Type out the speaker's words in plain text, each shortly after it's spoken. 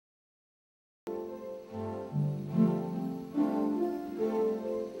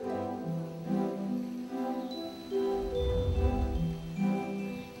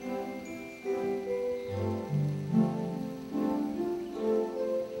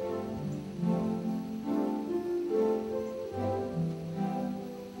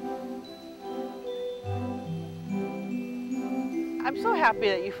I'm so happy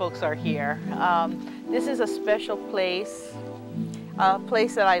that you folks are here. This is a special place, a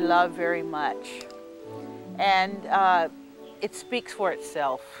place that I love very much. And it speaks for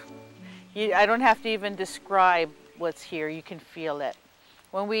itself. I don't have to even describe what's here, you can feel it.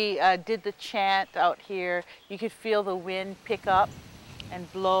 When we did the chant out here, you could feel the wind pick up and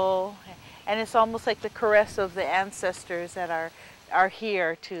blow. And it's almost like the caress of the ancestors that are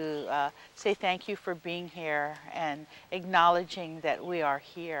here to say thank you for being here and acknowledging that we are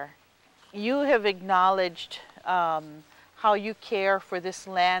here. You have acknowledged how you care for this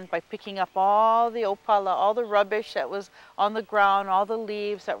land by picking up all the opala, all the rubbish that was on the ground, all the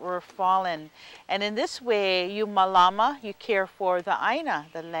leaves that were fallen. And in this way, you malama, you care for the aina,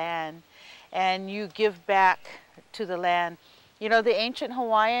 the land, and you give back to the land. You know, the ancient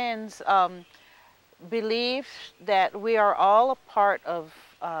Hawaiians believe that we are all a part of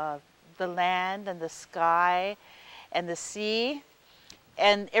the land and the sky and the sea,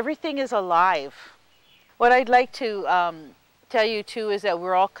 and everything is alive. What I'd like to tell you too is that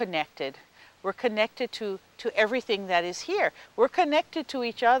we're all connected. We're connected to everything that is here. We're connected to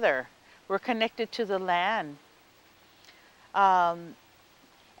each other. We're connected to the land.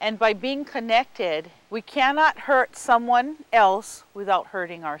 And by being connected, we cannot hurt someone else without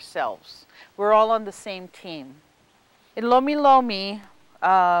hurting ourselves. We're all on the same team. In Lomi,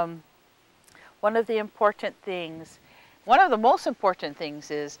 one of the most important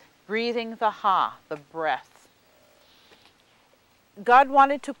things is breathing the ha, the breath. God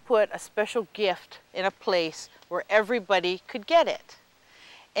wanted to put a special gift in a place where everybody could get it.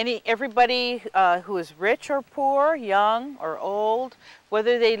 Everybody who is rich or poor, young or old,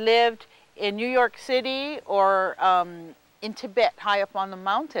 whether they lived in New York City or in Tibet, high up on the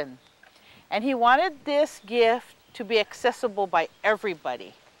mountain. And he wanted this gift to be accessible by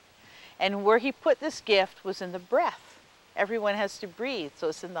everybody. And where he put this gift was in the breath. Everyone has to breathe, so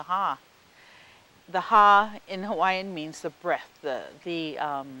it's in the ha. The ha in Hawaiian means the breath, the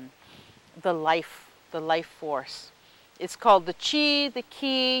life force. It's called the chi, the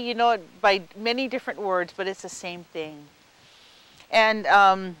ki, you know it by many different words, but it's the same thing. And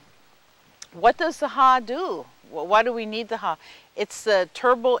what does the ha do? Well, why do we need the ha? It's the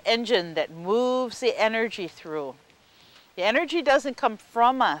turbo engine that moves the energy through. The energy doesn't come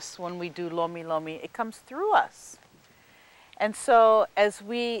from us when we do Lomi, it comes through us. And so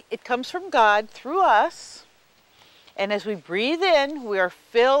it comes from God through us, and as we breathe in, we are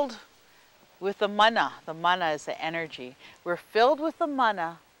filled with the mana. The mana is the energy. We're filled with the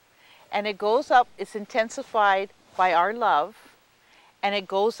mana, and it goes up, it's intensified by our love, and it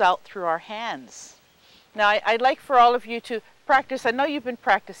goes out through our hands. Now, I'd like for all of you to practice. I know you've been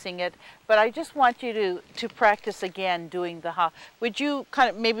practicing it, but I just want you to practice again doing the ha. Would you kind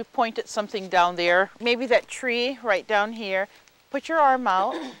of maybe point at something down there? Maybe that tree right down here. Put your arm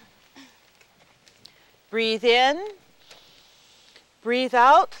out. Breathe in. Breathe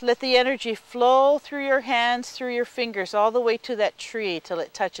out. Let the energy flow through your hands, through your fingers, all the way to that tree till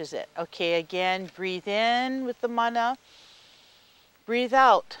it touches it. Okay, again, breathe in with the mana. Breathe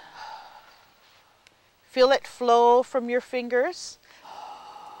out. Feel it flow from your fingers.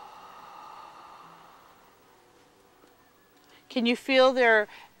 Can you feel their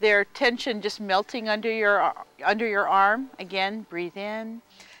tension just melting under your arm? Again, breathe in.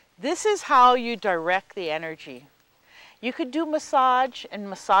 This is how you direct the energy. You could do massage and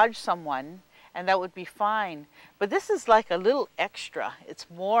massage someone, and that would be fine. But this is like a little extra. It's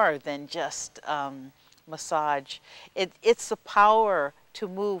more than just massage. It's the power to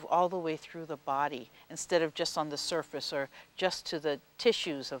move all the way through the body instead of just on the surface or just to the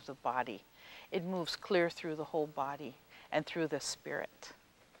tissues of the body. It moves clear through the whole body and through the spirit.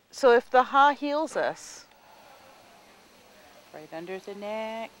 So if the ha heals us, right under the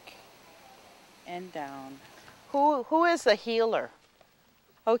neck and down. Who is a healer?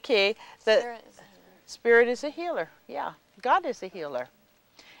 Okay, Spirit is a healer. Yeah, God is a healer.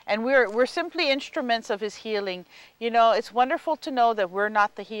 And we're simply instruments of his healing. You know, it's wonderful to know that we're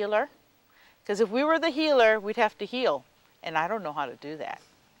not the healer. Because if we were the healer, we'd have to heal. And I don't know how to do that.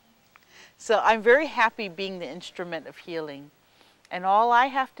 So I'm very happy being the instrument of healing. And all I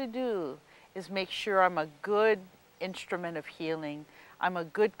have to do is make sure I'm a good instrument of healing. I'm a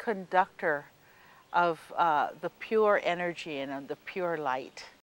good conductor of the pure energy and of the pure light.